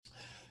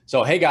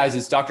So, hey guys,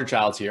 it's Dr.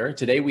 Childs here.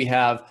 Today we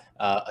have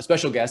a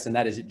special guest, and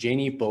that is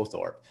Janie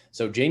Bowthorpe.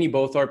 So, Janie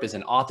Bowthorpe is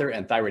an author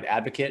and thyroid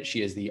advocate.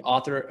 She is the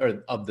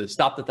author of the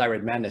Stop the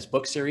Thyroid Madness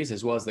book series,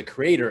 as well as the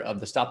creator of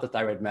the Stop the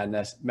Thyroid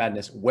Madness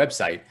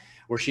website,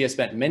 where she has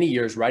spent many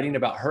years writing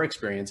about her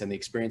experience and the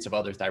experience of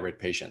other thyroid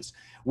patients.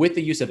 With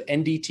the use of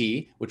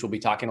NDT, which we'll be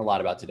talking a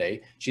lot about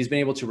today, she's been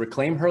able to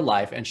reclaim her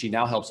life, and she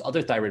now helps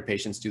other thyroid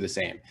patients do the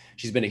same.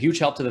 She's been a huge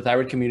help to the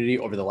thyroid community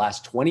over the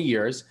last 20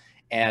 years.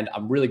 And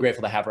I'm really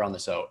grateful to have her on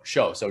the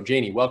show. So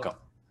Janie, welcome.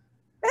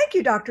 Thank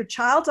you, Dr.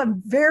 Childs.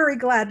 I'm very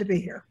glad to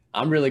be here.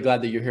 I'm really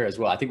glad that you're here as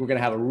well. I think we're going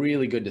to have a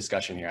really good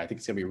discussion here. I think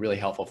it's going to be really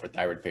helpful for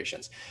thyroid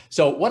patients.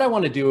 So what I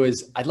want to do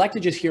is I'd like to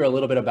just hear a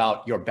little bit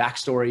about your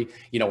backstory,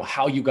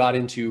 how you got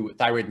into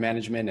thyroid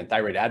management and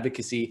thyroid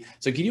advocacy.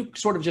 So can you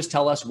sort of just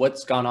tell us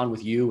what's gone on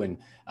with you and,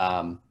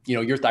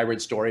 your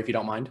thyroid story, if you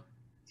don't mind?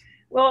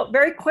 Well,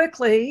 very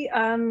quickly,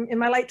 in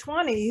my late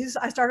 20s,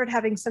 I started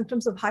having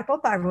symptoms of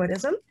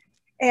hypothyroidism.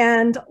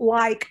 And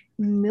like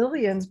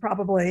millions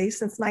probably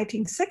since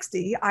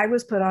 1960, I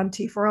was put on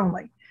T4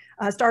 only.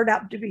 Started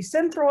out to be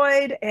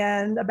Synthroid,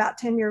 and about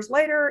 10 years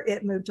later,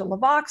 it moved to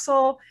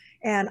Levoxyl,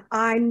 and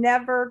I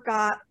never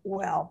got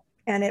well.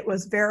 And it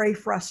was very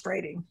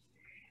frustrating.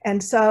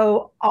 And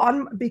so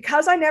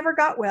because I never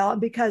got well,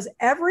 and because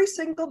every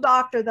single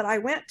doctor that I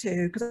went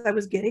to, because I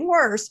was getting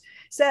worse,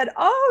 said,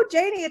 "Oh,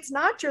 Janie, it's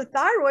not your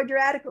thyroid, you're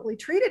adequately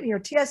treated and your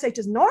TSH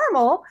is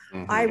normal,"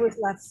 I was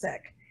left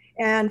sick.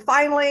 And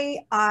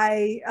finally,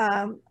 I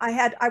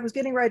was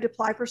getting ready to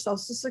apply for Social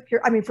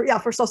Security.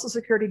 For Social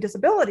Security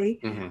disability.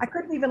 I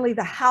couldn't even leave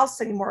the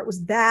house anymore. It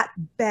was that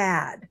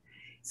bad.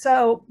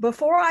 So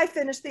before I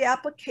finished the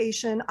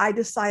application, I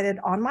decided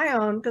on my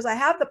own, because I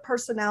have the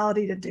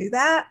personality to do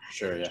that,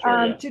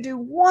 to do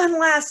one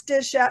last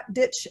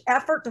ditch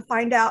effort to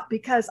find out,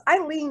 because I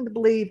lean to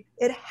believe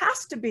it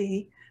has to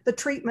be the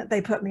treatment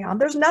they put me on.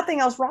 There's nothing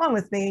else wrong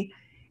with me.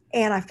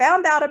 And I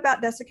found out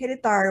about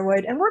desiccated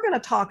thyroid, and we're going to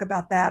talk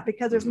about that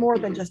because there's more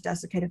than just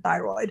desiccated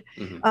thyroid.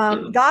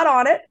 Got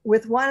on it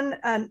with one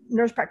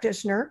nurse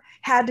practitioner,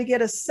 had to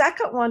get a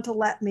second one to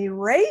let me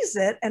raise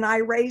it, and I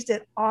raised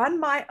it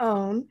on my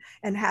own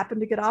and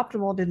happened to get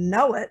optimal, didn't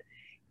know it.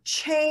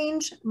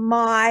 Changed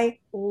my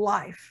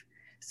life.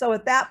 So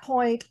at that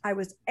point, I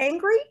was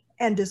angry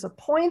and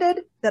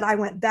disappointed that I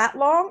went that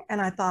long, and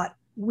I thought,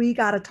 we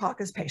got to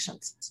talk as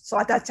patients. So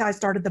that's how I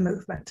started the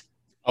movement.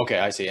 Okay,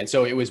 I see. And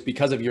so it was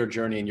because of your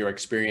journey and your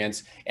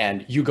experience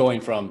and you going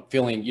from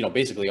feeling,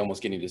 basically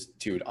almost getting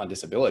on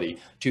disability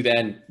to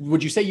then,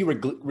 would you say you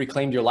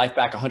reclaimed your life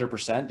back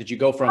 100%? Did you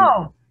go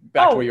from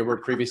back to where you were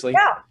previously?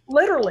 Yeah,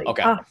 literally.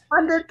 Okay.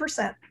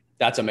 100%.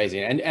 That's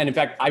amazing. And in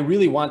fact, I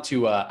really want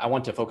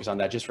to focus on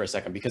that just for a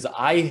second, because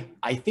I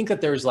think that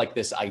there's like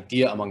this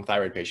idea among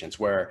thyroid patients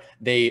where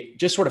they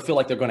just sort of feel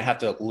like they're going to have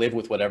to live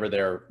with whatever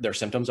their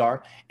symptoms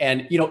are.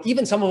 And,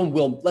 even some of them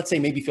will, let's say,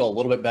 maybe feel a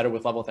little bit better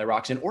with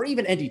levothyroxine or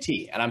even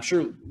NDT. And I'm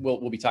sure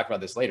we'll be talking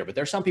about this later, but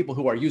there's some people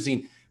who are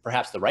using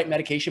perhaps the right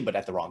medication, but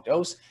at the wrong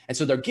dose. And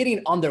so they're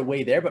getting on their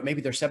way there, but maybe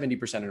they're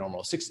 70% of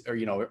normal,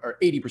 or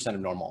 80% of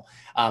normal.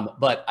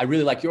 But I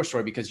really like your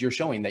story because you're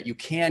showing that you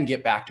can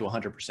get back to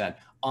 100%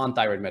 on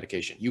thyroid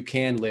medication. You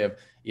can live,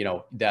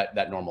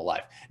 that normal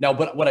life. Now,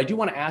 but what I do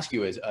want to ask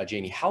you is,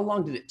 Janie, how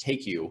long did it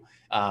take you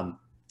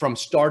from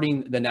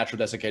starting the natural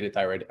desiccated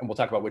thyroid? And we'll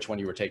talk about which one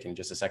you were taking in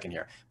just a second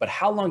here. But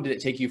how long did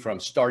it take you from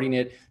starting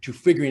it to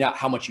figuring out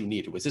how much you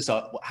needed?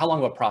 How long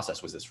of a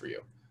process was this for you?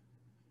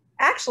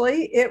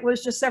 Actually, it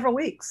was just several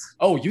weeks.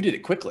 Oh, you did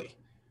it quickly.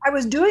 I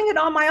was doing it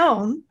on my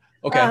own.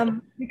 Okay.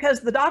 Because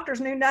the doctors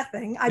knew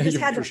nothing. I just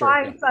had to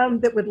find some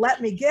that would let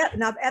me get.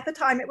 Now, at the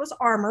time, it was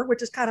Armour,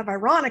 which is kind of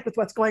ironic with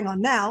what's going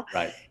on now.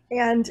 Right.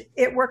 And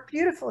it worked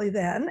beautifully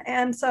then.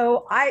 And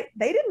so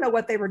they didn't know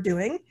what they were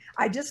doing.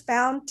 I just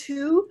found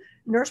 2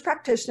 nurse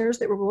practitioners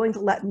that were willing to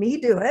let me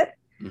do it.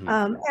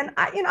 And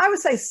I would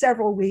say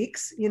several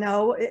weeks.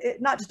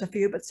 Not just a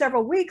few, but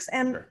several weeks.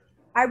 And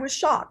I was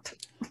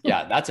shocked.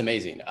 Yeah, that's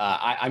amazing.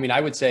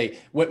 I would say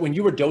when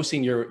you were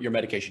dosing your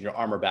medication, your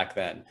Armour back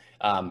then,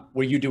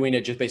 were you doing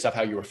it just based off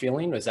how you were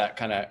feeling? Was that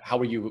how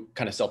were you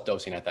kind of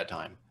self-dosing at that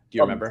time? Do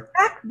you remember?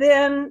 Back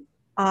then,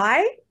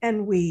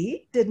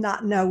 we did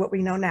not know what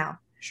we know now.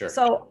 Sure.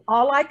 So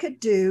all I could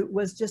do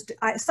was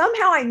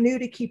somehow I knew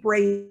to keep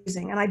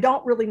raising, and I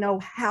don't really know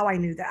how I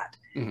knew that,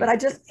 but I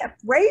just kept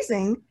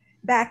raising.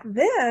 Back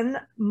then,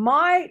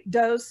 my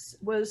dose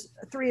was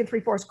 3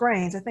 3/4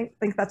 grains. I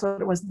think that's what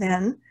it was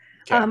then.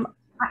 Okay.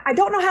 I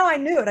don't know how I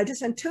knew it. I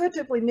just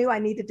intuitively knew I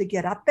needed to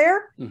get up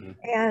there,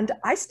 and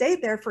I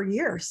stayed there for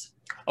years.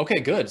 Okay,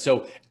 good.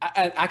 So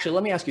actually,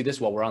 let me ask you this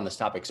while we're on this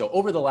topic. So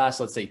over the last,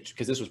 let's say,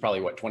 because this was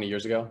probably 20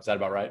 years ago, is that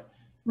about right?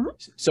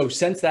 So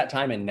since that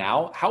time and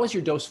now, how has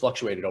your dose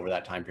fluctuated over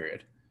that time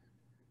period?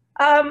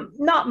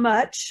 Not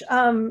much.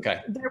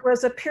 There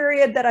was a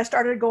period that I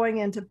started going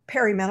into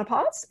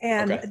perimenopause,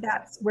 and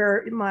that's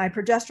where my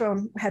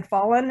progesterone had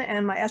fallen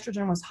and my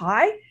estrogen was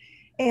high.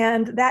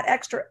 And that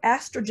extra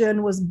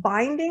estrogen was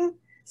binding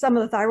some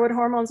of the thyroid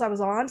hormones I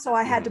was on. So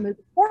I had to move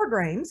to 4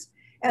 grains.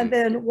 And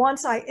then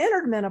once I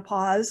entered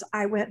menopause,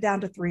 I went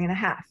down to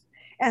 3.5.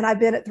 And I've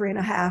been at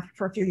 3.5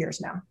 for a few years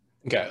now.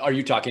 Okay. Are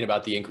you talking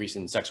about the increase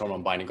in sex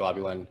hormone binding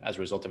globulin as a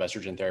result of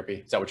estrogen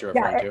therapy? Is that what you're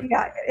referring to?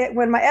 Yeah.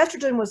 When my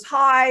estrogen was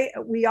high,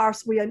 we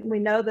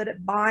know that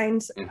it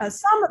binds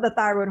some of the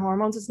thyroid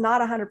hormones. It's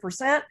not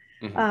 100%.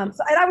 And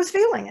I was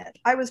feeling it.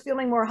 I was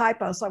feeling more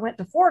hypo. So I went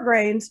to 4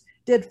 grains,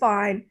 did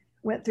fine,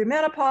 went through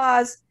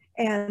menopause.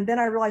 And then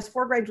I realized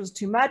 4 grains was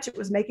too much. It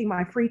was making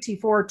my free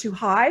T4 too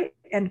high,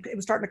 and it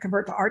was starting to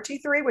convert to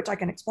RT3, which I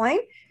can explain.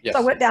 Yes.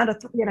 So I went down to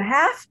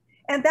 3.5.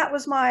 And that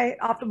was my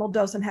optimal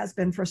dose and has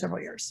been for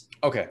several years.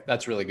 Okay,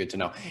 that's really good to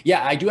know.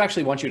 Yeah, I do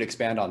actually want you to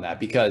expand on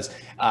that because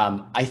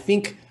I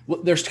think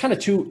there's kind of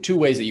two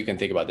ways that you can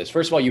think about this.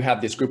 First of all, you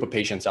have this group of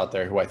patients out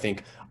there who I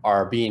think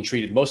are being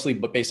treated mostly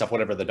based off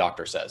whatever the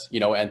doctor says,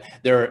 and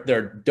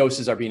their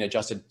doses are being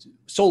adjusted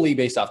solely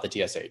based off the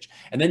TSH.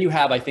 And then you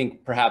have, I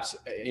think, perhaps,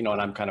 and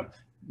I'm kind of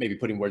maybe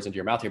putting words into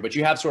your mouth here, but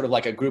you have sort of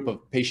like a group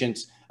of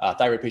patients,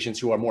 thyroid patients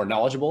who are more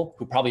knowledgeable,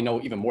 who probably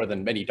know even more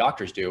than many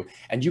doctors do.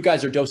 And you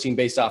guys are dosing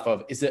based off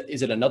of, is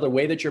it another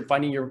way that you're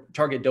finding your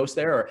target dose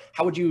there? Or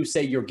how would you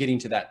say you're getting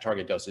to that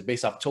target dose? Is it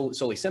based off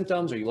solely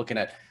symptoms? Are you looking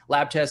at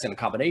lab tests and a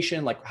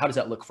combination? Like, how does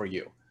that look for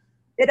you?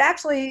 It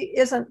actually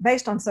isn't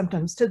based on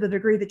symptoms to the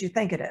degree that you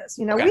think it is.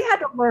 We had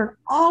to learn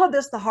all of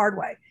this the hard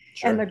way.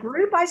 Sure. And the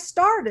group I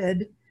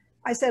started,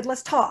 I said,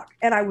 let's talk.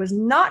 And I was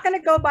not going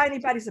to go by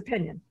anybody's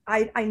opinion.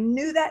 I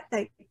knew that.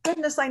 Thank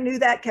goodness I knew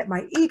that, kept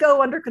my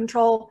ego under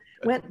control,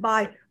 went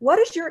by, what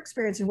is your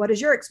experience and what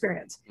is your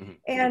experience?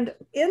 And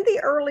in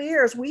the early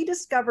years, we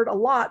discovered a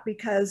lot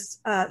because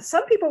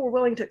some people were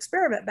willing to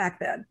experiment back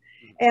then.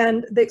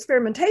 And the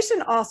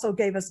experimentation also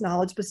gave us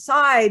knowledge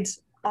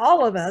besides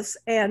all of us.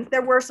 And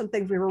there were some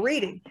things we were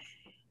reading.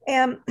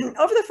 And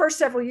over the first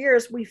several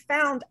years, we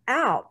found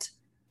out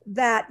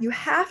that you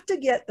have to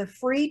get the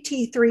free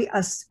T3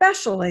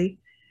 especially,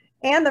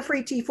 and the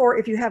free T4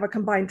 if you have a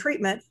combined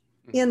treatment,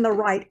 in the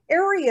right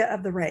area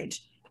of the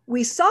range.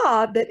 We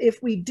saw that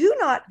if we do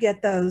not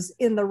get those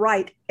in the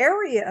right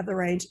area of the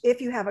range, if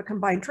you have a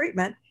combined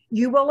treatment,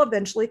 you will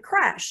eventually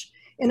crash.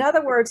 In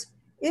other words,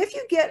 if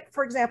you get,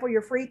 for example,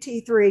 your free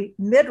T3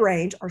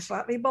 mid-range or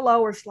slightly below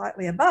or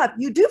slightly above,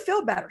 you do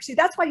feel better. See,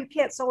 that's why you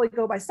can't solely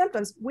go by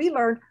symptoms. We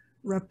learned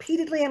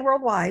repeatedly and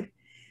worldwide,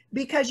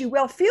 because you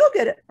will feel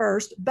good at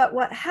first, but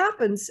what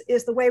happens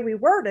is the way we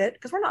word it,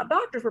 because we're not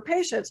doctors, we're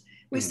patients,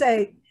 we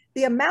say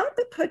the amount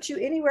that puts you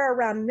anywhere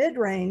around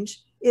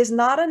mid-range is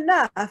not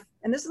enough,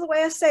 and this is the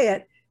way I say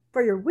it,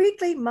 for your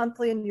weekly,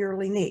 monthly, and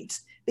yearly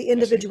needs. The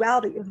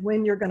individuality is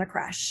when you're going to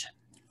crash.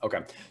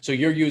 Okay. So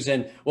you're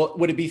using, well,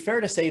 would it be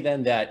fair to say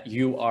then that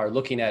you are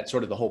looking at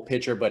sort of the whole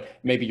picture, but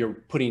maybe you're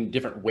putting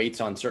different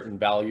weights on certain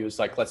values?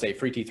 Like, let's say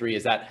free T3,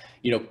 is that,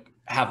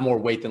 have more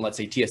weight than, let's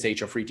say,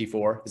 TSH or free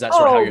T4? Is that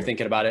sort of how you're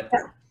thinking about it? Yeah.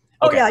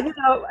 Okay. Oh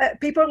yeah.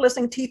 People are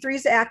listening, T3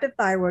 is the active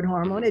thyroid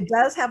hormone. It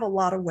does have a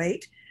lot of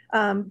weight.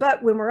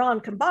 But when we're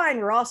on combined,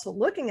 we're also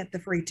looking at the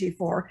free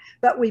T4,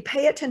 but we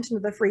pay attention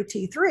to the free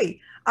T3.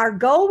 Our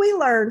goal, we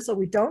learned, so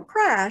we don't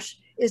crash,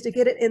 is to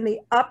get it in the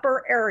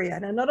upper area.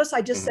 And notice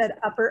I just said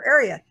upper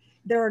area.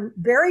 There are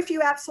very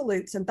few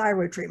absolutes in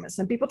thyroid treatments,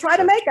 and people try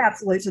to make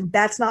absolutes, and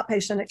that's not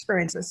patient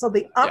experiences. So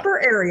the upper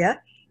area,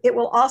 it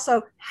will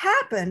also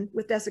happen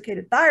with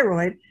desiccated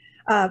thyroid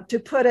to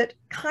put it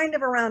kind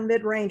of around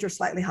mid-range or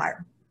slightly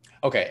higher.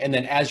 Okay. And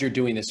then as you're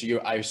doing this,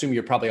 I assume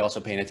you're probably also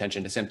paying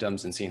attention to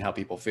symptoms and seeing how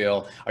people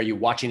feel. Are you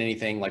watching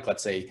anything like,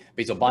 let's say,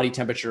 basal body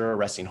temperature,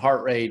 resting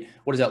heart rate?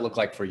 What does that look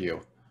like for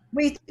you?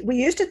 We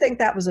used to think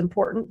that was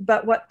important,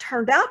 but what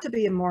turned out to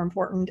be more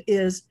important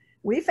is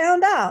we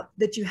found out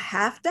that you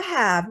have to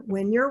have,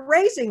 when you're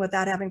raising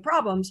without having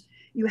problems,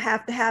 you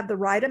have to have the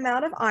right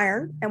amount of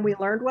iron. And we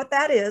learned what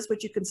that is,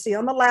 which you can see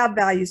on the lab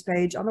values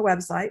page on the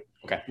website.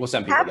 Okay. We'll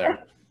send people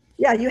there.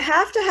 Yeah, you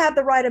have to have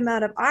the right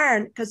amount of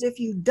iron, because if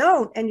you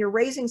don't, and you're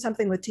raising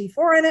something with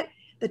T4 in it,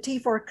 the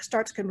T4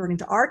 starts converting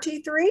to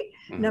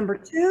RT3. Number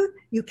 2,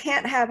 you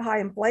can't have high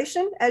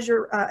inflation as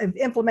your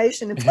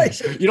inflammation.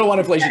 You don't want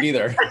inflation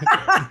either.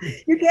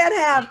 You can't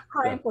have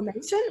high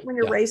inflammation when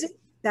you're raising.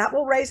 That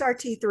will raise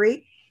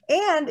RT3.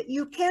 And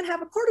you can't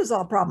have a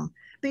cortisol problem,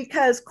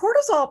 because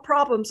cortisol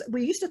problems,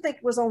 we used to think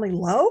it was only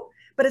low,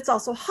 but it's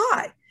also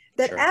high.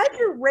 That as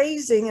you're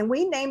raising, and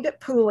we named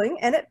it pooling,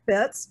 and it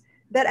fits,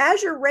 that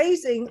as you're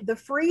raising, the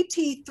free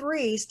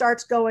T3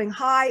 starts going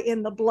high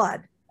in the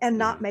blood and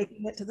not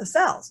making it to the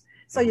cells.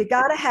 So you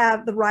got to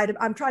have the right,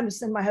 I'm trying to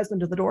send my husband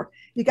to the door.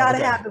 You got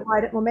to have the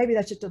right, well, maybe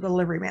that's just a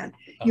delivery man.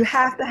 You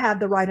have to have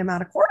the right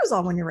amount of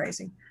cortisol when you're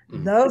raising.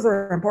 Those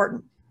are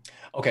important.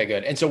 Okay,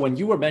 good. And so when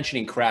you were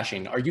mentioning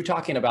crashing, are you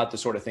talking about the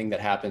sort of thing that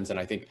happens? And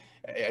I think,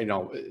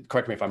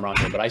 correct me if I'm wrong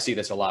here, but I see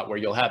this a lot, where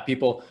you'll have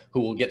people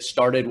who will get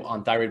started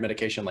on thyroid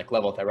medication like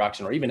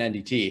levothyroxine or even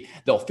NDT.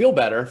 They'll feel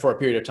better for a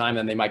period of time,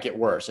 then they might get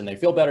worse. And they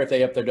feel better if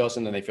they up their dose,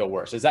 and then they feel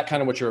worse. Is that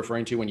kind of what you're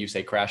referring to when you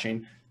say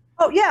crashing?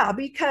 Oh yeah,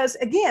 because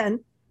again,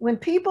 when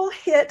people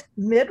hit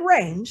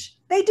mid-range,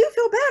 they do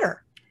feel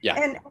better. Yeah.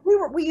 And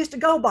we used to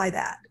go by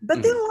that.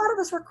 But then a lot of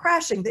us were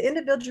crashing. The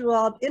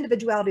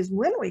individualities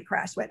when we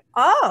crashed went,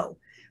 oh,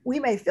 We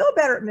may feel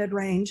better at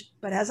mid-range,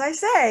 but as I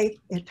say,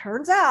 it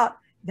turns out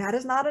that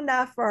is not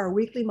enough for our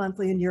weekly,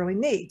 monthly, and yearly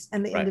needs.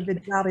 And the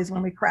individuality is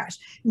when we crash,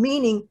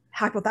 meaning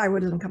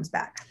hypothyroidism comes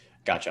back.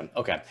 Gotcha.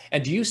 Okay.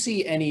 And do you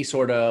see any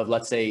sort of,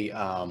 let's say,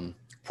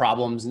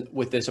 problems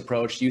with this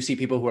approach? Do you see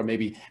people who are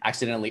maybe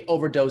accidentally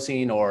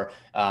overdosing, or,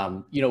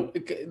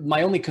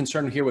 my only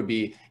concern here would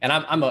be, and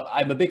I'm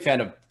a big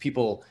fan of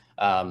people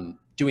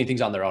doing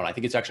things on their own. I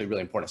think it's actually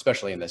really important,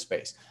 especially in this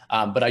space.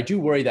 But I do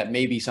worry that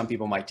maybe some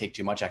people might take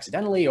too much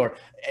accidentally, or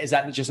is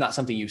that just not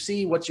something you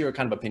see? What's your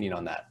kind of opinion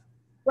on that?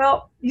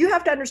 Well, you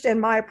have to understand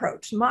my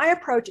approach. My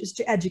approach is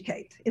to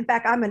educate. In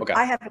fact,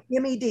 I have an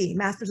MED,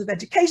 Masters of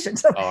Education.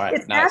 So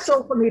it's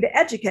natural for me to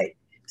educate.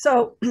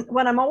 So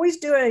what I'm always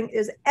doing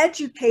is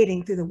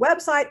educating through the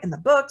website and the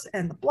books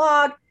and the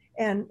blog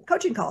and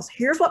coaching calls.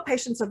 Here's what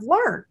patients have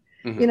learned.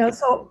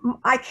 So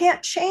I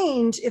can't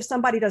change if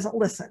somebody doesn't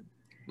listen.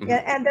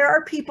 And there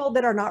are people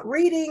that are not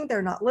reading,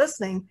 they're not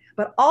listening,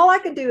 but all I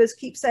can do is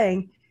keep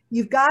saying,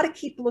 you've got to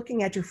keep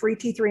looking at your free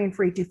T3 and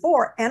free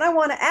T4. And I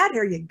want to add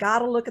here, you got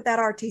to look at that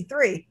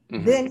RT3,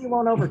 then you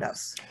won't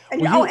overdose.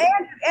 And,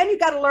 and you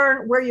got to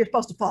learn where you're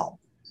supposed to fall.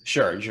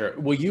 Sure.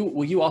 Will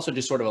you also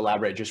just sort of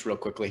elaborate just real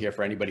quickly here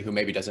for anybody who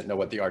maybe doesn't know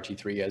what the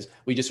RT3 is?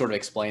 We just sort of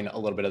explain a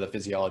little bit of the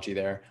physiology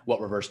there, what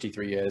reverse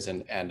T3 is,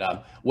 and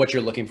what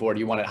you're looking for. Do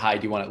you want it high?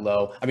 Do you want it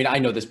low? I mean, I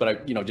know this,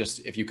 but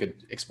just if you could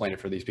explain it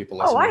for these people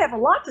listening. Oh, I have a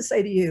lot to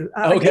say to you.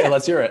 Okay,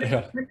 let's hear it.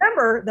 Yeah.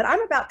 Remember that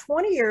I'm about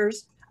 20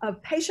 years of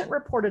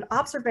patient-reported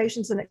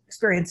observations and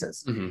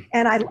experiences.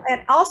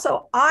 And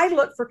also I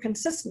look for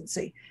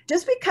consistency.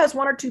 Just because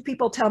one or two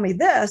people tell me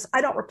this,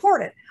 I don't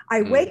report it.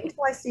 I wait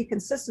until I see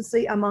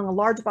consistency among a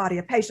large body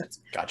of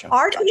patients. Gotcha.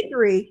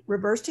 RT3,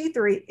 reverse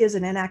T3, is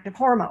an inactive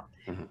hormone.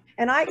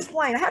 And I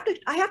explain,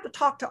 I have to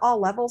talk to all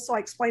levels, so I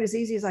explain as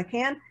easy as I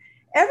can.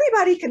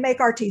 Everybody can make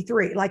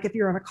RT3. Like if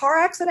you're in a car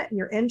accident and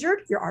you're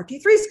injured, your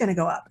RT3 is going to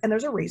go up. And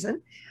there's a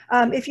reason.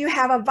 If you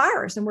have a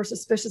virus and we're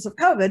suspicious of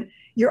COVID,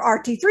 your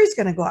RT3 is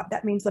going to go up.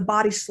 That means the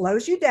body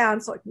slows you down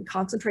so it can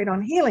concentrate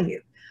on healing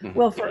you.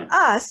 Well, for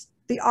us,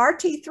 the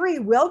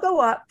RT3 will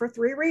go up for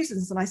 3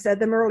 reasons. And I said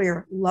them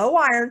earlier: low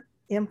iron,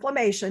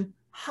 inflammation,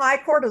 high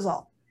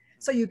cortisol.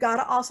 So you got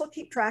to also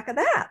keep track of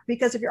that,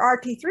 because if your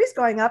RT3 is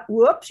going up,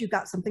 whoops, you've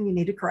got something you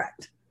need to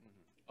correct.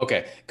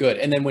 Okay, good.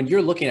 And then when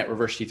you're looking at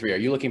reverse T3, are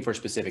you looking for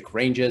specific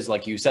ranges?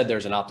 Like you said,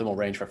 there's an optimal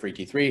range for free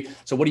T3.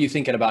 So what are you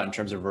thinking about in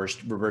terms of reverse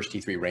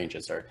T3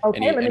 ranges? Or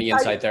any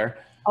insight there?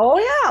 Oh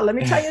yeah, let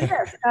me tell you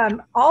this.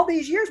 All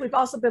these years, we've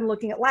also been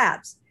looking at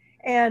labs,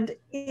 and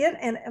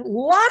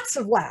lots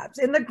of labs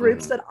in the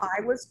groups that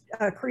I was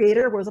a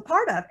creator, was a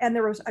part of, and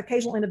there was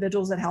occasional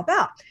individuals that help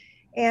out.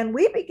 And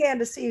we began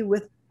to see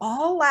with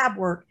all lab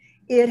work,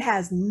 it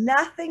has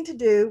nothing to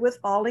do with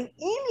falling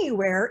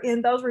anywhere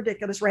in those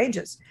ridiculous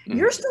ranges.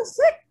 You're still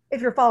sick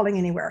if you're falling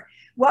anywhere.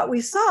 What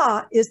we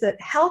saw is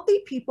that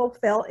healthy people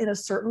fell in a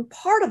certain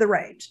part of the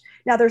range.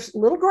 Now there's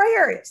little gray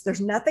areas. There's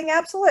nothing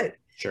absolute.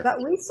 Sure.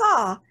 But we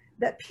saw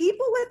that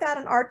people without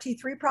an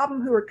RT3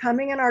 problem who were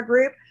coming in our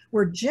group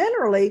were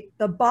generally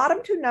the bottom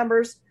 2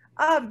 numbers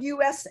of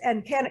US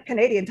and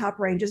Canadian top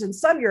ranges, and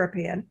some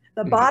European,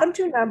 the bottom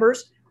 2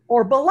 numbers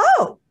or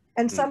below.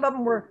 And some of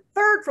them were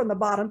third from the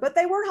bottom, but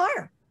they were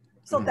higher.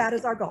 So that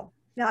is our goal.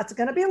 Now it's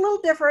going to be a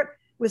little different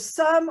with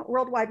some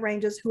worldwide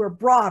ranges who are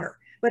broader.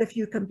 But if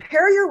you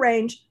compare your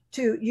range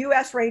to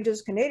US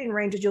ranges, Canadian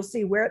ranges, you'll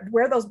see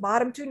where those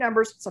bottom 2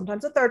 numbers,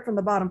 sometimes a third from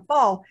the bottom,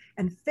 fall,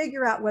 and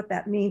figure out what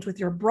that means with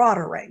your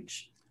broader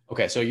range.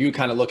 Okay, so you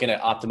kind of looking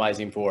at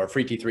optimizing for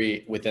free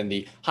T3 within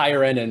the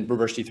higher end and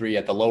reverse T3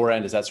 at the lower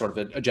end. Is that sort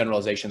of a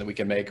generalization that we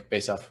can make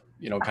based off,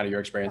 kind of your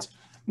experience?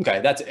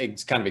 Okay,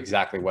 that's kind of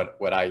exactly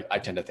what I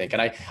tend to think.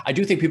 And I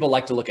do think people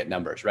like to look at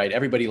numbers, right?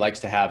 Everybody likes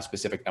to have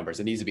specific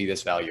numbers. It needs to be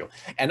this value.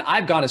 And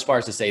I've gone as far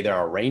as to say there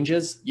are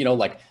ranges,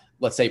 like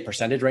let's say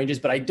percentage ranges,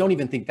 but I don't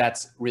even think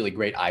that's really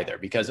great either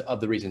because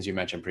of the reasons you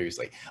mentioned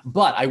previously.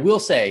 But I will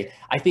say,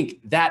 I think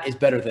that is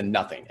better than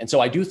nothing. And so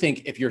I do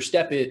think if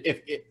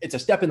it's a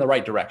step in the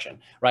right direction,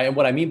 right? And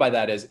what I mean by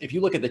that is if you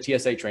look at the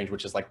TSH range,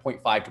 which is like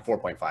 0.5 to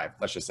 4.5,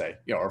 let's just say,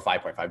 or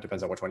 5.5,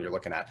 depends on which one you're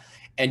looking at.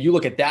 And you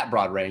look at that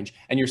broad range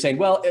and you're saying,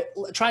 well,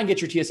 try and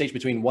get your TSH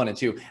between 1 and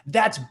 2.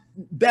 That's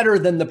better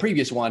than the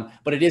previous one,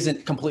 but it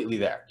isn't completely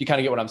there. You kind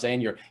of get what I'm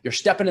saying? You're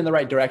stepping in the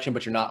right direction,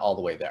 but you're not all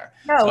the way there.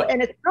 No, and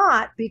it's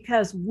not,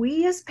 because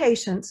we as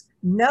patients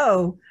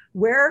know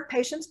where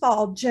patients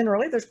fall.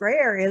 Generally, there's gray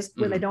areas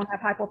when they don't have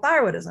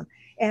hypothyroidism.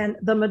 And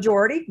the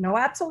majority, no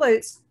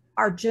absolutes,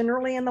 are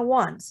generally in the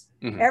 1s.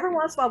 Every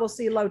once in a while, we'll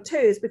see low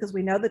 2s because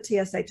we know the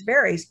TSH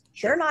varies.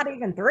 They're not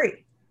even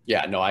 3.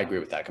 Yeah, no, I agree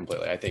with that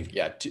completely. I think,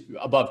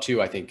 above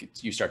 2, I think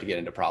you start to get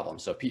into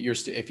problems. So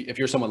if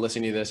you're someone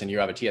listening to this and you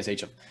have a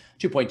TSH of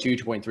 2.2,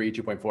 2.3,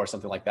 2.4,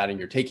 something like that, and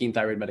you're taking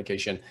thyroid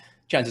medication,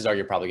 chances are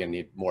you're probably going to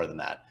need more than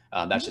that.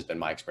 That's just been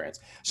my experience.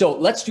 So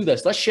let's do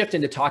this. Let's shift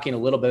into talking a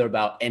little bit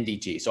about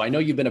NDT. So I know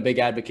you've been a big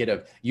advocate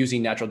of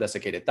using natural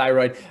desiccated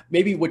thyroid.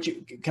 Maybe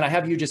can I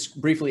have you just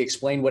briefly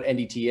explain what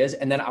NDT is?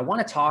 And then I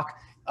want to talk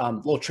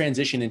little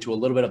transition into a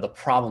little bit of the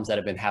problems that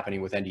have been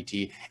happening with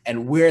NDT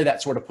and where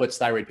that sort of puts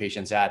thyroid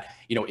patients at.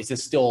 Is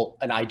this still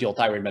an ideal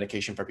thyroid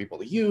medication for people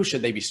to use?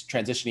 Should they be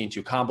transitioning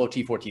to combo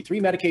T4,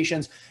 T3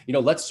 medications?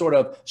 Let's sort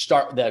of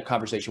start the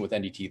conversation with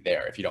NDT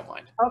there, if you don't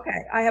mind.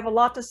 Okay, I have a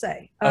lot to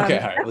say. Okay,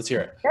 all right, let's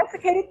hear it.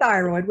 Desiccated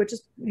thyroid, which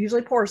is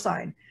usually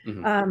porcine.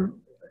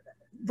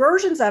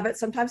 Versions of it,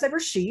 sometimes they were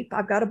sheep.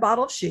 I've got a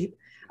bottle of sheep.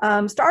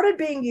 Started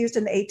being used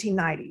in the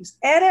 1890s,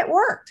 and it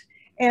worked.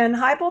 And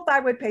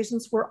hypothyroid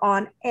patients were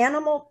on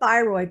animal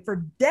thyroid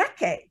for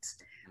decades,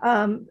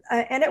 and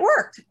it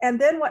worked. And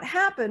then what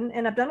happened,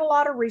 and I've done a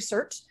lot of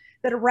research,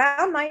 that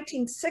around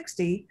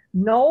 1960,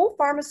 Knoll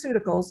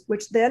Pharmaceuticals,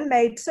 which then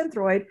made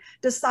Synthroid,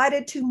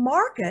 decided to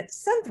market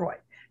Synthroid,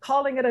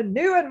 calling it a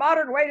new and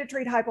modern way to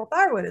treat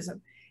hypothyroidism.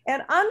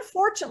 And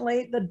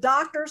unfortunately, the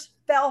doctors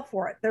fell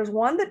for it. There's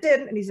one that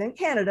didn't, and he's in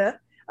Canada.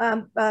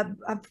 I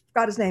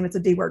forgot his name, it's a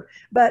D word,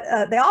 but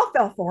they all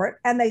fell for it.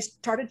 And they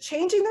started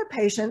changing their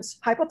patients,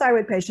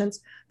 hypothyroid patients,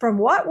 from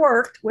what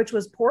worked, which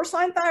was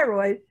porcine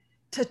thyroid,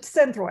 to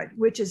Synthroid,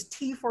 which is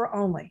T4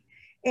 only.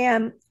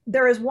 And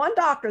there is one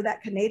doctor,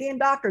 that Canadian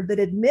doctor, that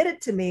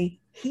admitted to me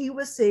he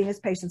was seeing his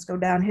patients go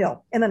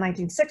downhill in the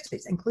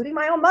 1960s, including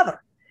my own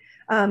mother.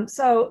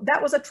 So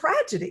that was a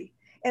tragedy.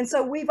 And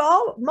so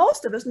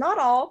most of us, not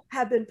all,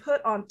 have been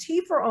put on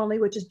T4 only,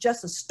 which is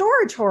just a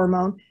storage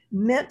hormone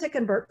meant to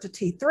convert to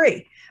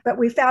T3. But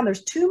we found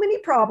there's too many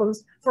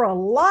problems for a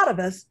lot of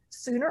us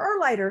sooner or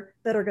later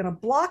that are going to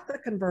block the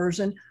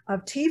conversion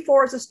of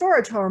T4 as a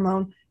storage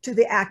hormone to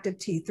the active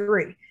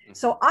T3.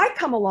 So I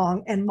come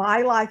along and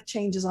my life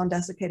changes on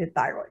desiccated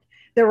thyroid.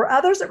 There were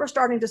others that were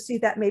starting to see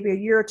that maybe a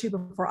year or two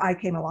before I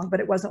came along,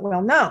 but it wasn't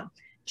well known.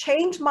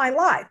 Changed my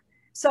life.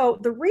 So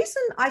the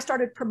reason I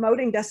started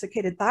promoting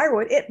desiccated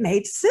thyroid, it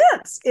made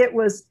sense. It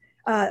was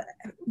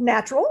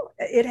natural.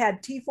 It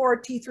had T4,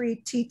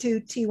 T3,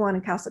 T2, T1,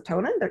 and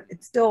calcitonin.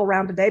 It's still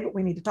around today, but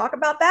we need to talk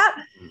about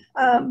that.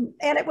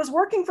 And it was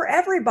working for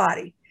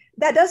everybody.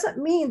 That doesn't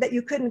mean that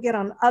you couldn't get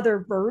on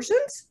other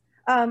versions,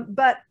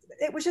 but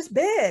it was just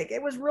big.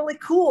 It was really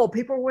cool.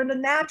 People were into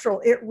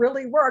natural. It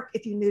really worked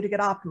if you knew to get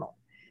optimal.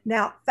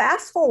 Now,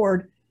 fast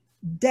forward,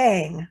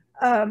 dang.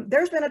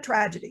 There's been a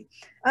tragedy.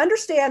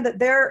 Understand that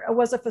there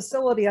was a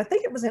facility, I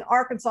think it was in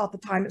Arkansas at the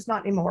time, it's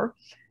not anymore,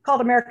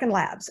 called American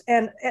Labs.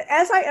 And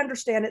as I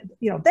understand it,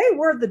 they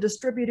were the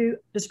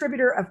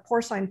distributor of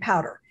porcine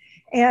powder.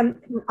 And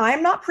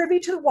I'm not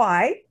privy to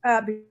why,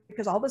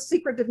 because all the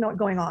secret know what's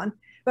going on.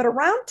 But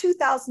around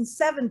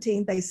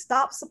 2017, they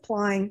stopped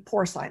supplying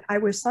porcine. I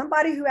wish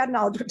somebody who had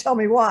knowledge would tell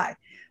me why.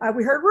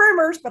 We heard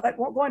rumors, but I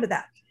won't go into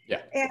that.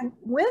 Yeah. And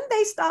when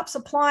they stopped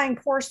supplying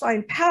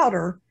porcine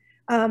powder,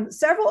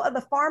 several of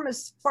the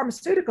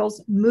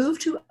pharmaceuticals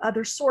moved to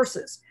other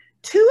sources.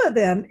 2 of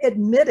them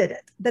admitted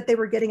it, that they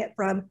were getting it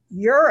from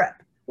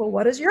Europe. Well,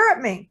 what does Europe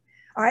mean?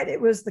 All right,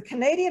 it was the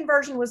Canadian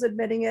version was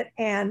admitting it,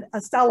 and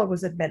Astellas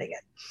was admitting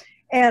it.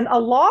 And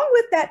along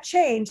with that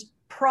change,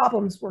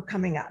 problems were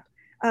coming up.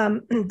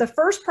 The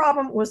first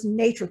problem was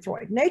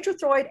Natrethroid.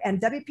 Natrethroid and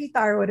WP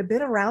Thyroid have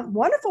been around,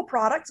 wonderful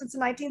products since the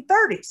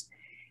 1930s.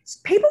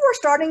 People were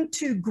starting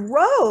to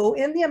grow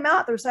in the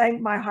amount. They're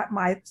saying,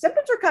 my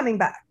symptoms are coming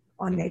back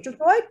on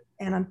Natrethroid,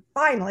 and I'm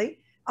finally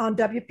on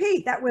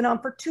WP. That went on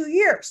for 2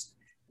 years.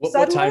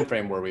 What time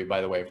frame were we,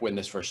 by the way, when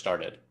this first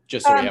started?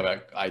 Just so we have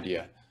an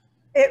idea.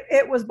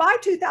 It was by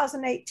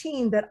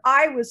 2018 that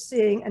I was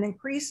seeing an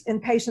increase in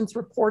patients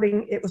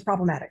reporting it was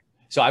problematic.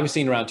 So I was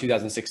seeing around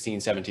 2016,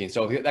 17.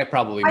 So that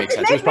probably makes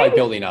sense. It was probably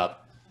building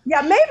up.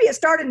 Yeah, maybe it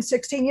started in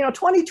 16.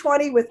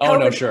 2020 with COVID. Oh,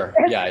 no, sure.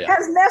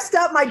 Has messed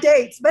up my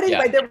dates. But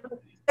anyway,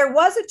 there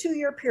was a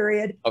 2-year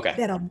period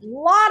that a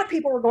lot of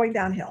people were going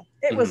downhill.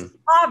 It was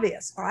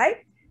obvious, all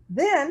right?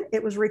 Then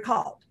it was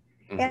recalled.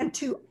 And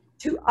to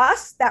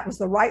us, that was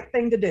the right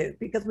thing to do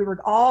because we were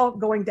all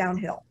going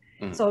downhill.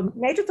 So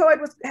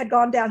Natrethroid had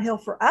gone downhill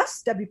for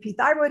us. WP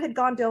Thyroid had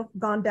gone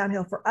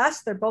downhill for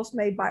us. They're both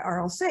made by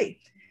RLC.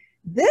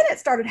 Then it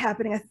started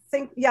happening, I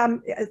think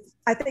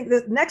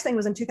the next thing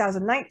was in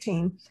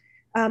 2019.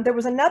 There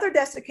was another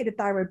desiccated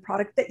thyroid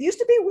product that used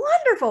to be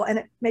wonderful, and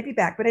it may be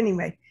back, but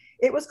anyway,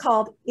 it was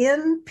called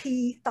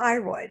NP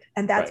Thyroid,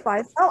 and that's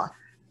by Astellas.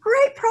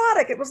 Great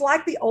product. It was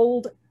like the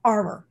old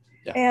Armour,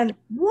 and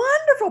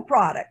wonderful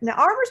product. Now,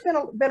 Armour's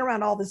been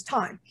around all this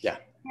time. Yeah.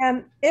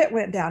 And it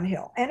went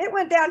downhill, and it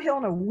went downhill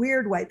in a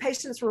weird way.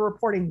 Patients were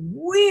reporting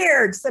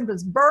weird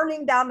symptoms,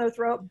 burning down their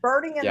throat,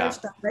 burning in their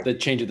stomach. The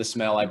change of the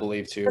smell, I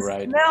believe, too,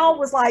 right? The smell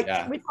was like,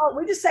 we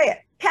just say it,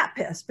 cat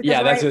piss.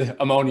 Because, that's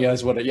ammonia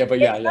is what it, it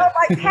smelled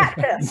like cat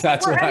piss.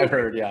 That's what I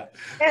heard,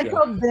 And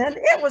so then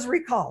it was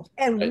recalled,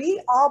 and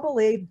we all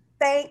believed,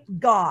 thank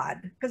God,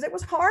 because it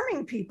was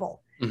harming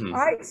people. All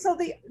right, so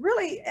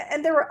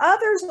and there were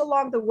others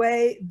along the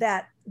way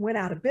that went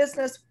out of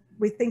business.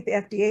 We think the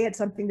FDA had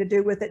something to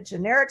do with it.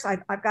 Generics,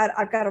 I've got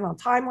it on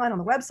timeline on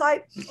the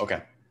website. Okay.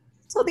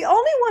 So the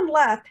only one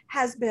left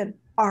has been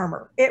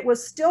Armour. It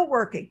was still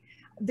working.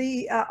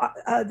 The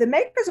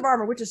makers of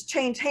Armour, which has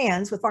changed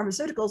hands with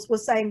pharmaceuticals,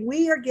 was saying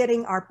we are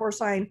getting our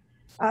porcine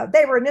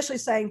They were initially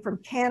saying from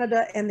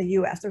Canada and the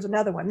US. There's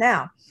another one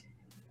now.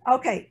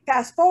 Okay,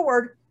 fast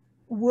forward.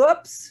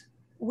 Whoops.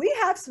 We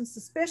have some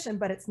suspicion,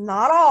 but it's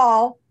not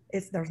all.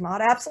 There's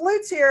not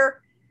absolutes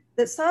here,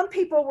 that some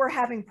people were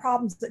having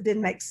problems that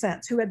didn't make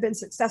sense, who had been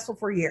successful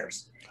for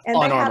years. And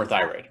on Armour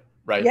Thyroid,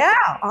 right? Yeah,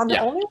 on the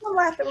only one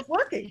left that was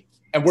working.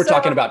 And we're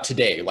talking about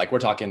today, like we're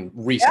talking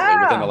recently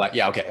within the last,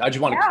 okay. I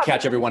just want to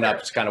catch everyone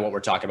up to kind of what we're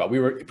talking about. We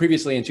were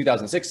previously in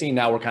 2016,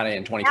 now we're kind of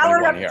in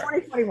 2021 here.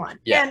 2021.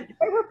 Yeah. And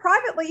they were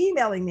privately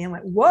emailing me and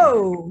went,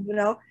 whoa, you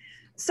know.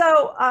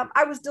 So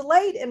I was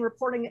delayed in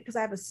reporting it because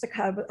I have a sick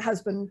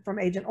husband from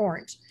Agent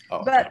Orange.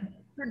 But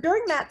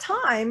during that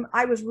time,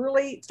 I was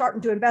really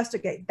starting to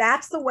investigate.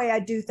 That's the way I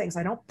do things.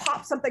 I don't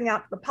pop something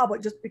out to the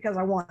public just because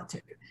I want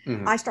to.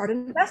 I started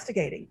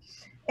investigating.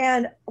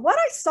 And what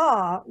I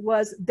saw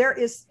was there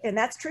is, and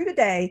that's true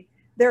today,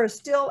 there is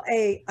still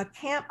a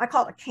camp, I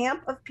call it a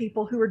camp of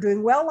people who are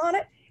doing well on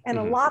it. And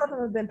a lot of them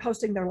have been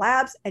posting their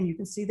labs, and you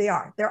can see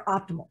they're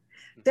optimal.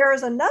 There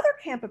is another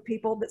camp of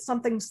people that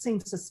something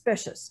seems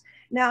suspicious.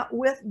 Now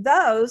with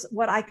those,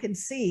 what I can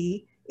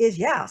see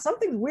is,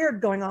 something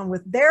weird going on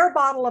with their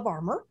bottle of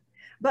Armour,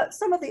 but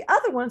some of the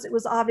other ones, it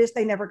was obvious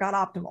they never got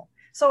optimal.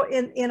 So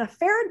in a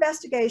fair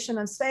investigation,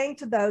 I'm saying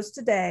to those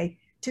today,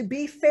 to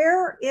be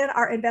fair in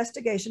our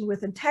investigation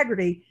with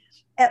integrity,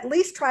 at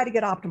least try to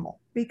get optimal,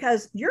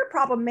 because your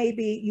problem may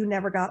be you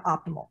never got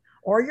optimal,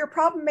 or your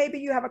problem may be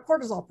you have a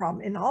cortisol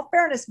problem. In all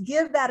fairness,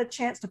 give that a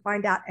chance to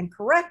find out and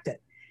correct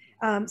it.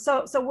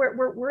 So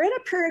we're in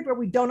a period where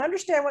we don't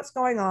understand what's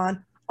going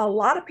on. A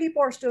lot of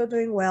people are still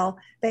doing well.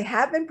 They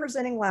have been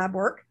presenting lab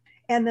work,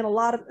 and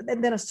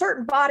then a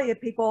certain body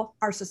of people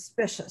are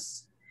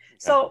suspicious.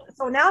 So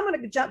now I'm going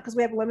to jump because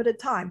we have limited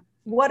time.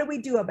 What do we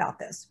do about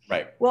this?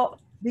 Right. Well,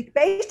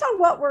 based on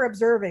what we're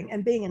observing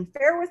and being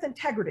fair with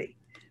integrity,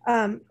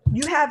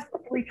 you have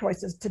three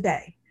choices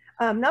today.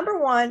 Number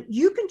one,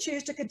 you can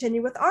choose to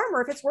continue with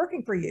Armour if it's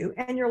working for you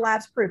and your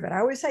labs prove it. I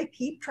always say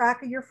keep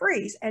track of your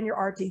freeze and your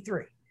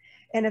RT3.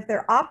 And if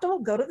they're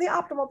optimal, go to the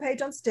optimal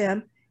page on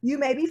STEM. You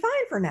may be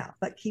fine for now,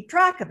 but keep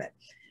track of it.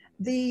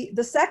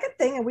 The second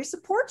thing, and we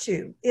support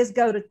you, is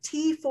go to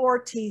T4,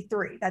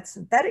 T3. That's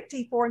synthetic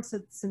T4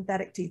 and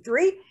synthetic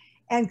T3,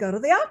 and go to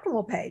the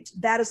optimal page.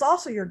 That is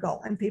also your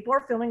goal, and people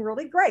are feeling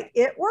really great.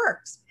 It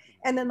works.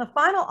 And then the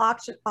final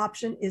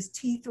option is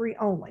T3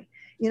 only.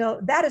 You know,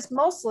 that is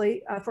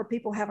mostly for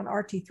people who have an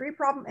RT3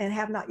 problem and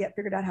have not yet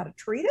figured out how to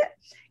treat it.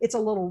 It's a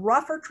little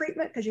rougher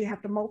treatment because you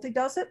have to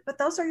multi-dose it, but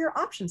those are your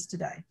options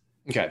today.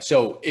 Okay,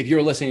 so if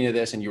you're listening to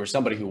this and you were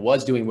somebody who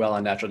was doing well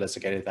on natural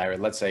desiccated thyroid,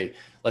 let's say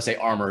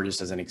Armour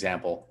just as an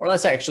example, or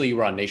let's say actually you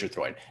were on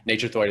NatureThroid.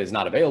 NatureThroid is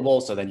not available,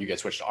 so then you get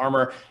switched to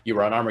Armour. You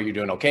were on Armour, you're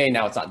doing okay.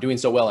 Now it's not doing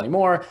so well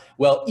anymore.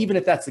 Well, even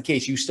if that's the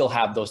case, you still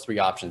have those three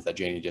options that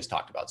Janie just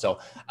talked about. So,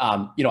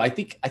 you know, I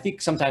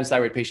think sometimes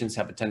thyroid patients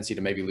have a tendency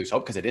to maybe lose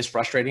hope because it is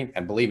frustrating.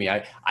 And believe me,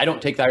 I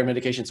don't take thyroid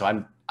medication, so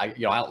I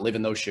don't live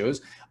in those shoes.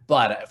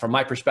 But from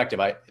my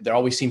perspective, there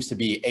always seems to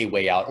be a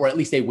way out, or at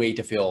least a way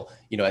to feel,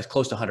 you know, as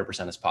close to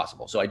 100% as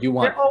possible. So I do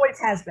want. There always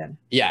has been.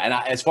 Yeah, and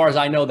as far as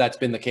I know, that's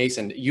been the case.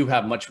 And you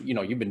have much, you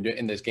know, you've been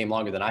in this game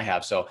longer than I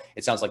have, so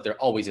it sounds like there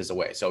always is a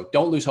way. So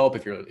don't lose hope.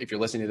 If you're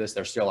listening to this,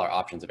 there still are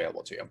options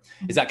available to you.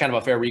 Is that kind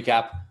of a fair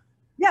recap?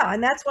 Yeah,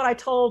 and that's what I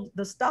told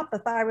the Stop the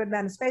Thyroid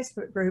Madness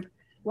Facebook group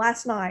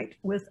last night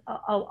with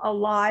a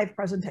live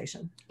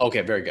presentation. Okay,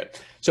 very good.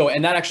 So,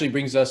 and that actually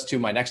brings us to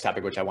my next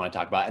topic, which I want to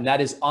talk about, and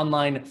that is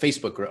online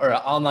Facebook group or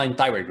online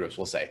thyroid groups,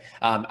 we'll say.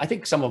 I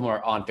think some of them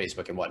are on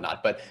Facebook and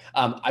whatnot, but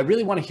I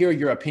really want to hear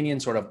your opinion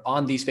sort of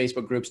on these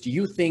Facebook groups. Do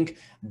you think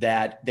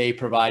that they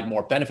provide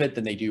more benefit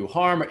than they do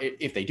harm?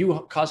 If they do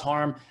cause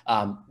harm,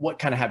 what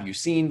kind of have you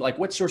seen? Like,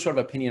 what's your sort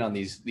of opinion on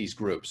these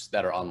groups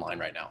that are online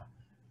right now?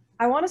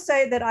 I want to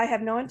say that I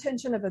have no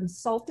intention of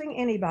insulting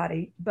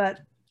anybody, but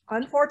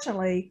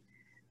unfortunately,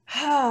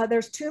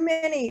 there's too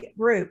many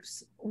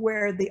groups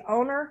where the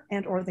owner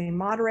and or the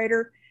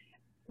moderator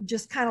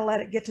just kind of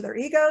let it get to their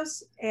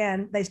egos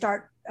and they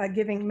start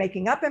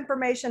making up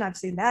information. I've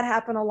seen that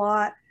happen a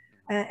lot,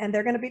 and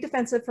they're going to be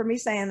defensive for me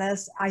saying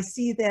this. I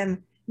see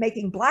them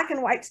making black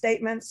and white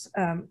statements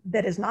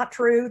that is not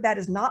true. That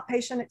is not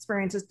patient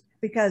experiences,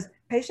 because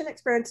patient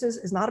experiences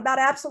is not about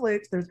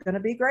absolutes. There's going to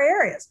be gray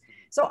areas.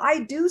 So I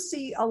do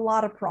see a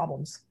lot of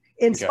problems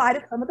in spite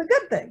of some of the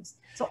good things.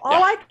 So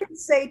all I can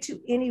say to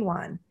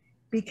anyone,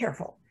 be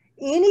careful.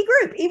 Any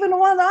group, even the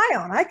one that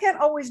I own, I can't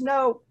always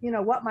know, you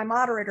know, what my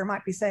moderators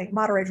might be saying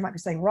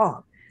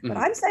wrong. But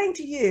I'm saying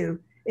to you,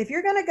 if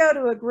you're going to go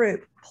to a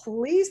group,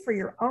 please, for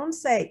your own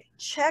sake,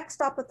 check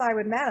Stop the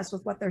Thyroid Madness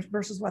with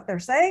versus what they're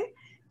saying.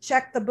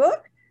 Check the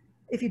book.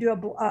 If you do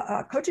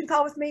a coaching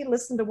call with me,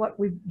 listen to what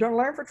we've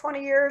learned for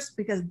 20 years,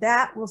 because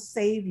that will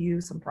save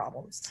you some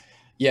problems.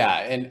 Yeah,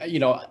 and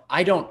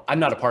I'm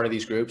not a part of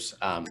these groups.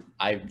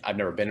 I've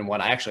never been in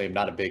one. I actually am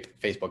not a big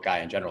Facebook guy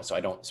in general, so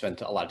I don't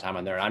spend a lot of time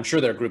on there. And I'm sure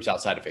there are groups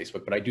outside of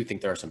Facebook, but I do think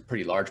there are some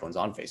pretty large ones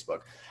on Facebook.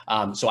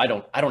 So I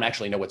don't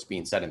actually know what's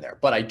being said in there,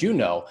 but I do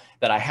know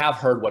that I have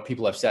heard what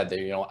people have said.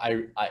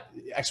 That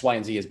X, Y,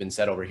 and Z has been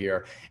said over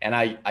here, and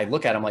I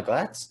look at them like, well,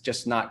 that's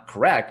just not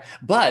correct.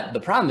 But the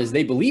problem is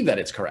they believe that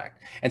it's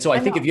correct, and so I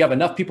think if you have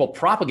enough people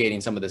propagating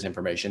some of this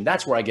information,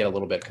 that's where I get a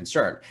little bit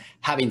concerned.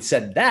 Having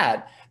said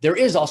that, there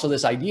is also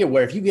this idea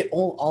where if you get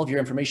all of your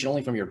information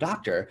only from your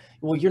doctor,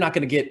 well, you're not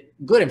going to get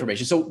good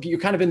information. So you're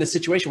kind of in this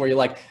situation where you're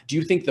like, do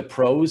you think the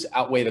pros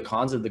outweigh the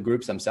cons of the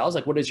groups themselves?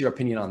 Like, what is your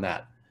opinion on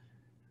that?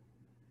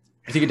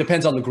 I think it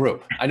depends on the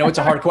group. I know it's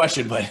a hard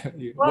question, but what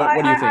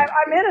do you think?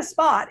 I'm in a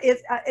spot.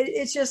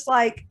 It's just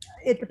like,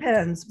 it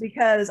depends,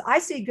 because I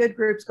see good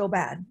groups go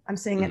bad. I'm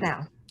seeing it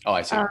now. Oh,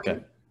 I see.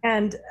 Okay.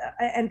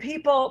 And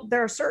people,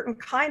 there are certain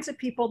kinds of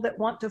people that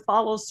want to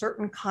follow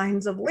certain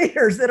kinds of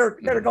leaders that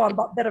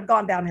have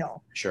gone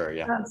downhill. Sure,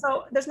 yeah.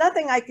 So there's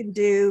nothing I can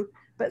do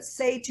but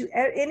say to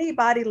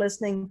anybody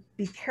listening,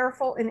 be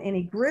careful in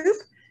any group.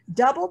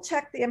 Double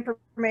check the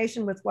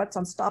information with what's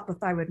on Stop the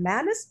Thyroid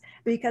Madness,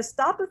 because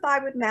Stop the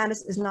Thyroid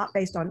Madness is not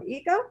based on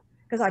ego,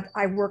 because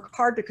I work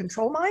hard to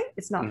control mine.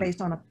 It's not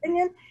based on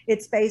opinion.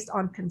 It's based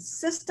on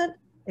consistent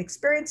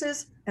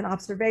experiences and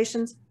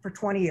observations for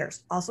 20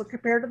 years, also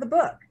compared to the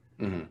book.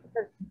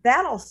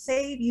 That'll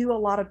save you a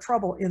lot of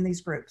trouble in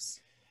these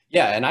groups.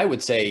 Yeah, and I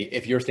would say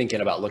if you're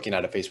thinking about looking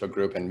at a Facebook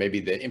group and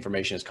maybe the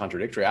information is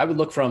contradictory, I would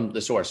look from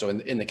the source. So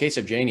in the case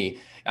of Janie,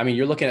 I mean,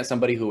 you're looking at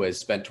somebody who has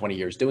spent 20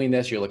 years doing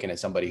this. You're looking at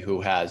somebody who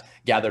has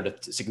gathered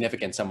a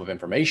significant sum of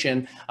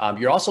information.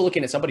 You're also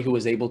looking at somebody who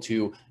was able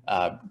to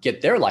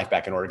get their life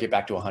back in order, get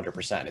back to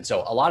 100%. And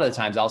so a lot of the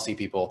times I'll see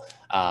people,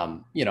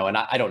 and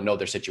I don't know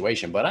their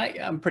situation, but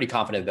I'm pretty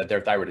confident that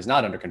their thyroid is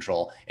not under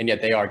control, and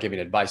yet they are giving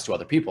advice to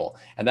other people.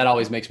 And that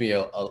always makes me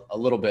a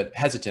little bit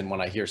hesitant when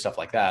I hear stuff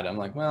like that. I'm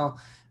like, well,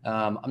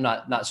 I'm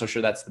not so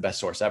sure that's the best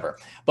source ever.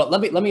 But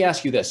let me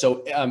ask you this.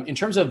 So in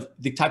terms of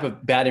the type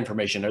of bad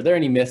information, are there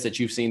any myths that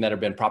you've seen that have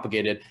been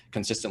propagated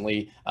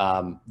consistently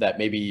that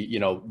maybe,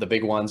 the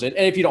big ones, and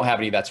if you don't have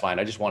any, that's fine.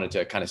 I just wanted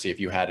to kind of see if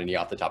you had any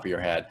off the top of your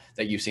head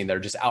that you've seen that are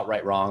just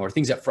outright wrong, or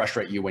things that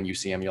frustrate you when you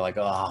see them. You're like,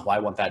 oh, why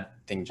won't that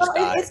thing just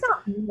die? It's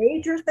not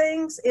major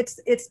things.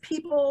 It's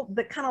people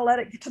that kind of let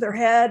it get to their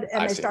head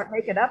and they start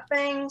making up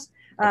things.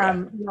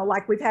 Okay.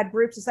 Like we've had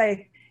groups that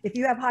say, if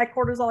you have high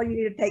cortisol, you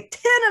need to take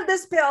 10 of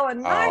this pill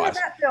and 9 of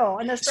that pill.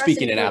 And they're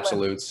speaking in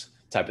absolutes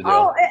type of deal.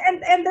 Oh,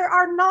 and there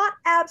are not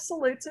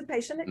absolutes in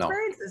patient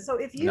experiences. No, so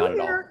if you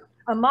hear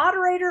a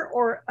moderator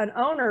or an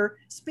owner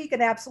speak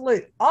in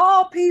absolute,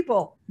 all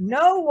people,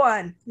 no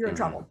one, you're in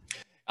trouble.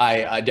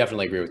 I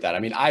definitely agree with that. I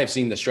mean, I have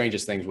seen the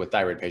strangest things with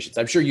thyroid patients.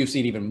 I'm sure you've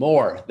seen even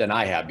more than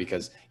I have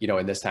because,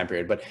 in this time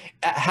period, but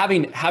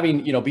having,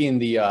 being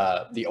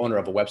the owner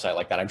of a website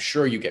like that, I'm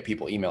sure you get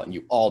people emailing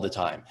you all the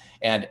time.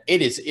 And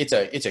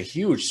it's a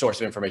huge source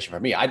of information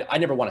for me. I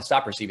never want to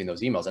stop receiving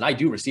those emails, and I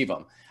do receive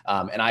them.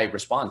 And I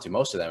respond to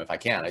most of them if I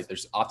can.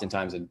 There's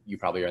oftentimes, and you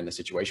probably are in the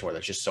situation where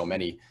there's just so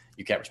many,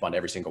 you can't respond to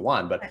every single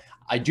one, but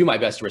I do my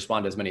best to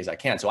respond to as many as I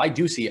can. So I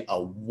do see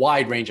a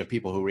wide range of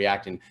people who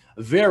react in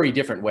very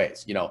different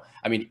ways.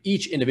 I mean,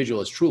 each individual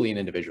is truly an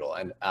individual.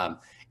 And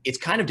it's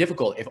kind of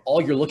difficult if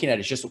all you're looking at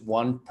is just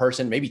one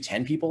person, maybe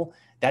 10 people.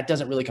 That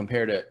doesn't really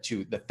compare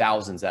to the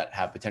thousands that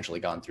have potentially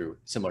gone through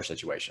similar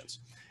situations.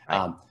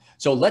 Right.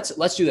 So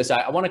let's do this.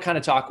 I want to kind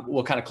of talk,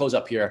 we'll kind of close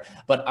up here,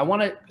 but I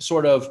want to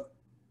sort of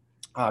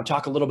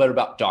talk a little bit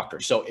about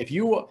doctors. So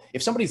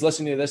if somebody's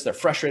listening to this, they're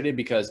frustrated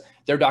because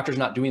their doctor's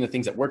not doing the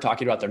things that we're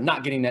talking about, they're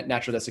not getting that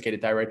natural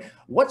desiccated thyroid.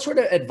 What sort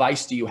of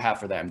advice do you have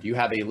for them? Do you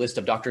have a list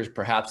of doctors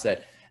perhaps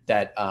that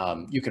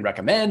you can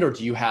recommend, or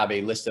do you have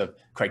a list of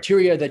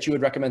criteria that you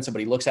would recommend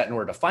somebody looks at in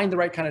order to find the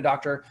right kind of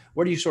doctor?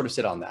 Where do you sort of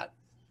sit on that?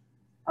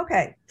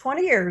 Okay,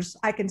 20 years,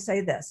 I can say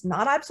this,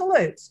 not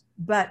absolutes,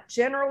 but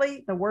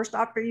generally the worst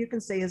doctor you can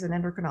see is an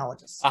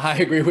endocrinologist. I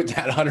agree with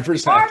that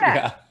 100%.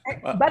 Yeah.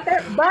 But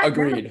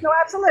there's no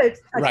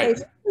absolutes.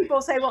 Occasionally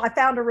people say, well, I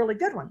found a really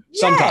good one.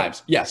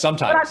 Sometimes, yeah,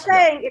 sometimes. But I'm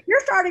saying if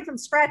you're starting from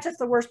scratch, that's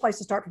the worst place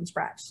to start from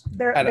scratch.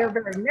 They're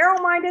very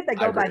narrow-minded. They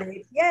go by the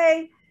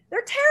ATA.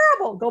 They're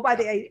terrible. Go by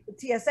the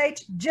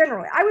TSH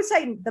generally. I would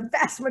say the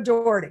vast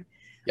majority.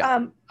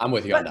 Yeah, I'm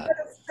with you on that.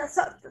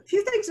 A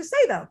few things to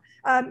say though.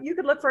 You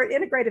could look for an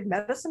integrative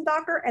medicine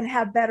doctor and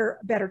have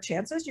better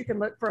chances. You can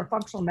look for a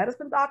functional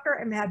medicine doctor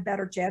and have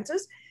better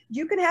chances.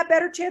 You can have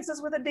better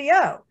chances with a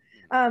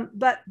DO.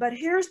 But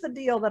here's the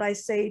deal that I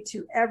say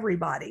to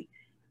everybody.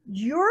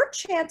 Your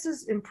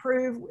chances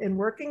improve in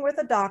working with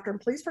a doctor, and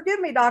please forgive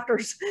me,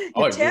 doctors,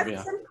 your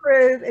chances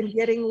improve in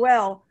getting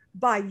well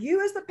by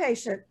you as the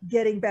patient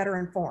getting better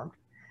informed.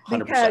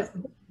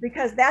 100%.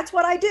 Because that's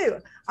what I do.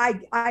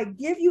 I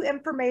give you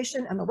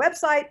information on the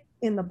website,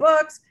 in the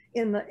books,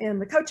 in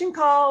the coaching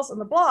calls,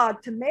 and the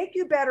blog to make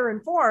you better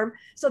informed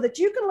so that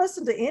you can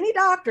listen to any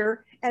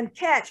doctor and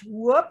catch,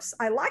 whoops,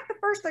 I like the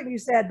first thing you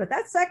said, but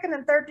that second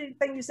and third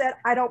thing you said,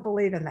 I don't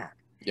believe in that.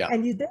 Yeah.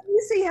 And then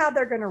you see how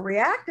they're going to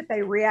react. If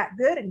they react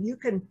good and you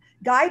can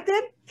guide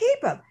them,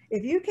 keep them.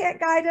 If you can't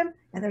guide them,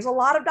 and there's a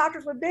lot of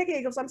doctors with big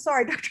egos, I'm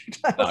sorry, Dr.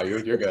 Giles, No,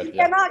 you're good. If you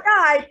cannot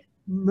guide,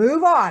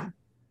 move on.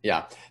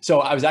 Yeah.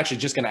 So I was actually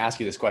just going to ask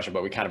you this question,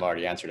 but we kind of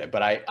already answered it.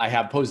 But I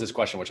have posed this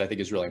question, which I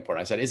think is really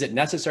important. I said, is it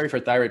necessary for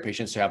thyroid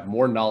patients to have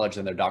more knowledge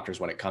than their doctors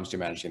when it comes to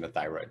managing the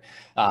thyroid?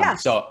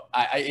 Yes. So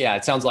yeah,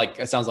 it sounds like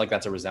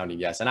that's a resounding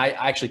yes. And I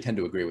actually tend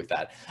to agree with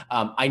that.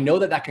 I know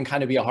that can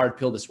kind of be a hard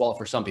pill to swallow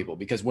for some people,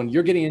 because when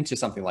you're getting into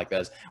something like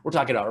this, we're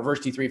talking about reverse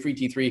T3, free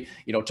T3,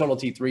 total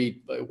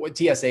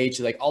T3,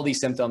 TSH, like all these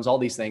symptoms, all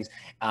these things,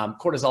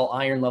 cortisol,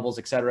 iron levels,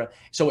 et cetera.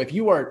 So if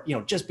you are,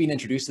 just being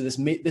introduced to this,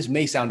 this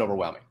may sound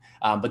overwhelming.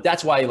 But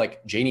that's why,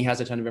 like, Janie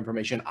has a ton of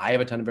information. I have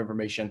a ton of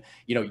information.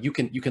 You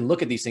can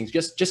look at these things,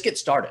 just get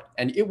started,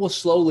 and it will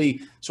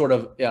slowly sort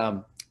of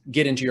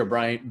get into your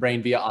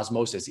brain via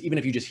osmosis, even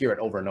if you just hear it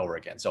over and over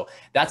again. So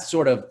that's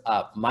sort of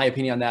my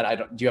opinion on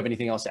that. Do you have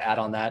anything else to add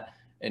on that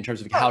in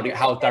terms of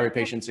how thyroid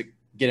patients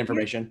get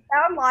information? You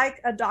sound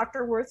like a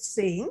doctor worth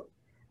seeing.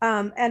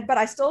 But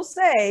I still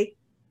say,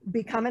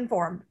 become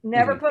informed.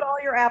 Never put all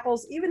your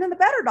apples, even in the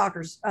better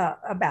doctor's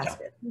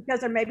basket,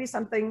 because there may be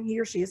something he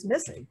or she is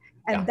missing.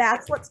 And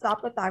that's what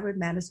Stop the Thyroid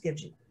Madness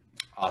gives you.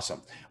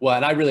 Awesome. Well,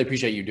 and I really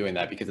appreciate you doing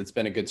that, because it's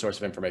been a good source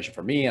of information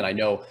for me. And I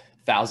know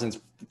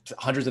thousands,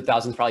 hundreds of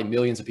thousands, probably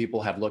millions of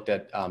people have looked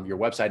at your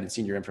website and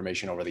seen your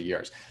information over the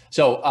years.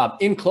 So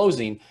in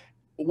closing,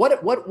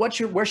 where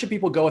should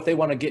people go if they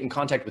want to get in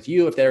contact with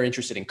you, if they're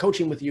interested in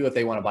coaching with you, if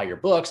they want to buy your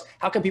books?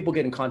 How can people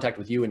get in contact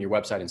with you and your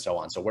website and so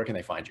on? So where can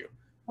they find you?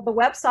 Well, the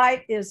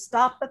website is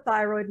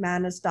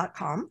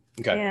stopthethyroidmadness.com.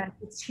 Okay. And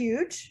it's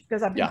huge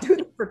because I've been doing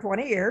it for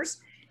 20 years.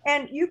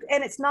 And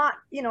it's not,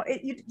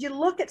 you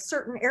look at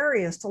certain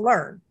areas to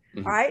learn,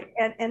 right?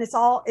 And it's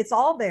all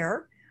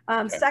there.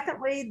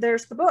 Secondly,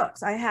 there's the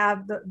books. I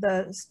have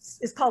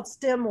it's called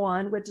STEM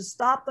 1, which is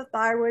Stop the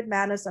Thyroid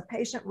Madness, a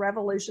Patient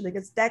Revolution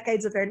Against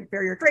Decades of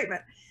Inferior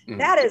Treatment.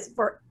 That is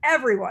for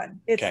everyone.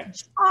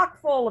 It's chock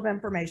full of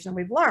information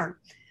we've learned.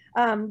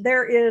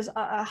 There is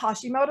a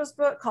Hashimoto's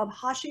book called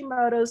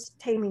Hashimoto's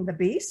Taming the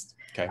Beast.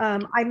 Okay.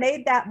 I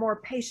made that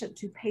more patient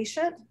to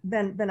patient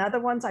than other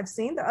ones I've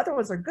seen. The other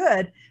ones are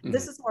good.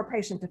 This is more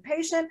patient to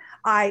patient.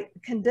 I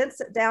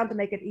condensed it down to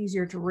make it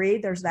easier to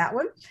read. There's that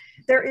one.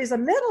 There is a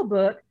middle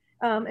book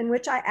in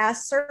which I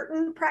asked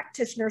certain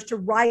practitioners to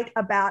write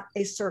about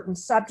a certain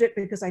subject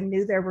because I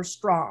knew they were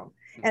strong.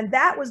 And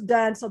that was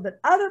done so that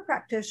other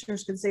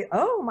practitioners could say,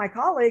 oh, my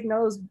colleague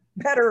knows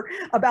better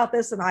about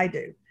this than I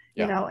do.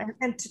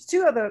 And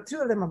two of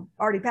them have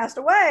already passed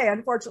away,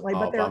 unfortunately,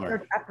 but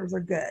their chapters are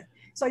good.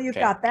 So you've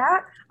got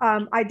that.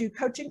 I do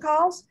coaching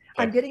calls.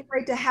 I'm getting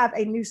ready to have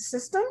a new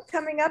system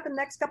coming up in the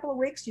next couple of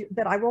weeks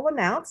that I will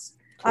announce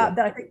that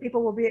I think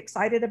people will be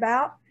excited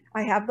about.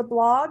 I have the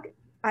blog.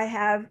 I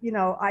have,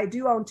 I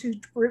do own 2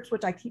 groups,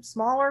 which I keep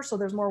smaller. So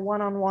there's more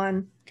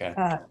one-on-one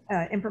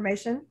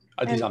information.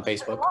 Are these on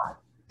Facebook?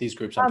 These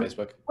groups on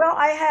Facebook? Well,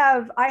 I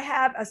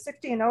have a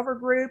 60 and over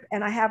group,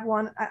 and I have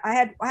one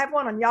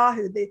on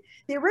Yahoo. The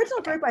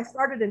original group I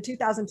started in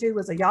 2002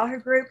 was a Yahoo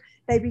group.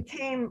 They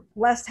became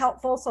less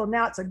helpful, so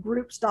now it's a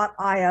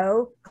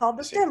groups.io called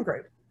the STEM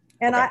group,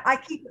 and I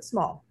keep it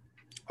small.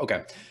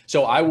 Okay.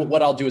 So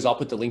what I'll do is I'll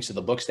put the links to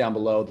the books down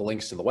below, the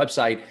links to the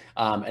website.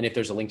 And if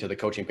there's a link to the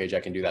coaching page, I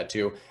can do that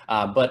too.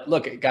 But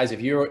look, guys, if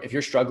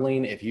you're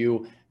struggling, if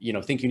you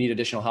think you need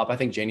additional help, I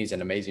think Janie's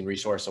an amazing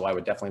resource. So I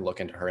would definitely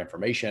look into her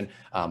information,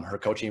 her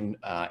coaching,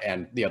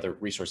 and the other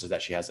resources that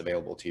she has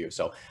available to you.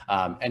 So,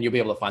 and you'll be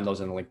able to find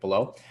those in the link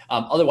below.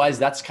 Otherwise,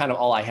 that's kind of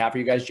all I have for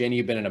you guys. Janie,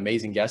 you've been an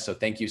amazing guest. So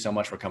thank you so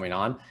much for coming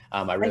on.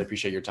 I really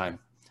appreciate your time.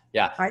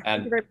 Yeah. All right,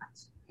 thank you very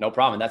much. No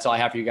problem. And that's all I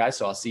have for you guys.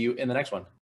 So I'll see you in the next one.